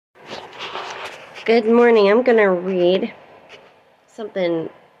Good morning. I'm going to read something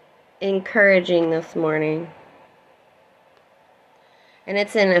encouraging this morning. And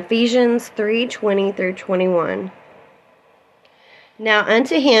it's in Ephesians 3:20 through 21. Now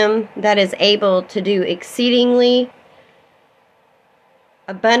unto him that is able to do exceedingly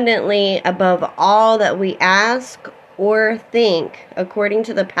abundantly above all that we ask or think, according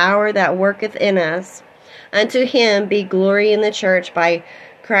to the power that worketh in us, unto him be glory in the church by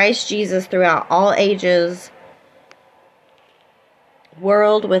Christ Jesus throughout all ages,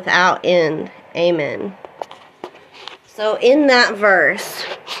 world without end. Amen. So in that verse,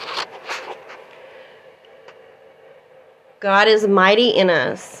 God is mighty in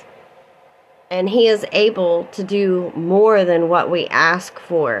us, and he is able to do more than what we ask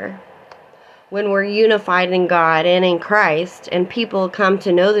for. When we're unified in God and in Christ, and people come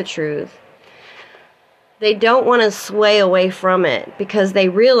to know the truth, they don't want to sway away from it because they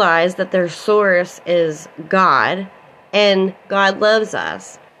realize that their source is God, and God loves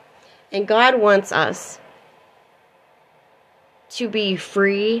us. And God wants us to be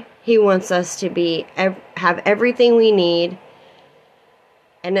free. He wants us to have everything we need.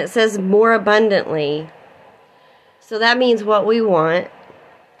 And it says more abundantly. So that means what we want.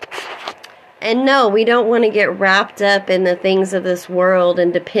 And no, we don't want to get wrapped up in the things of this world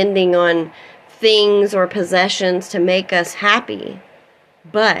and depending on things or possessions to make us happy.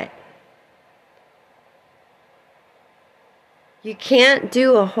 But you can't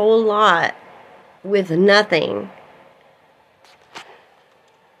do a whole lot with nothing.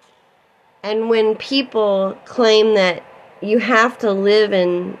 And when people claim that you have to live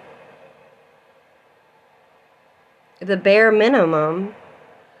in the bare minimum,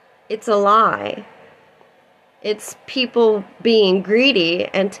 it's a lie. It's people being greedy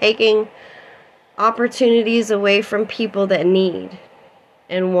and taking opportunities away from people that need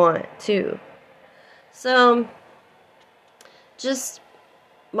and want too. So, just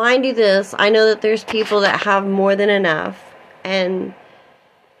mind you this, I know that there's people that have more than enough and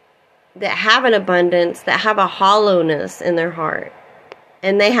that have an abundance, that have a hollowness in their heart.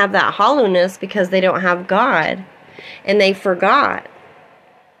 And they have that hollowness because they don't have God. And they forgot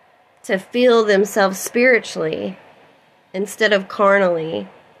to feel themselves spiritually instead of carnally.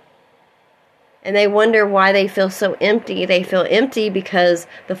 And they wonder why they feel so empty. They feel empty because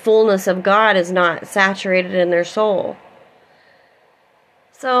the fullness of God is not saturated in their soul.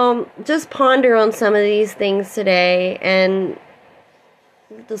 So just ponder on some of these things today, and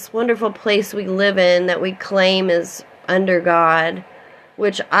this wonderful place we live in that we claim is under God,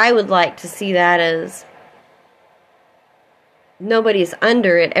 which I would like to see that as nobody's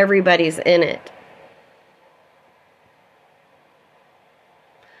under it, everybody's in it.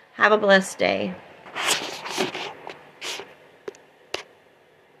 Have a blessed day.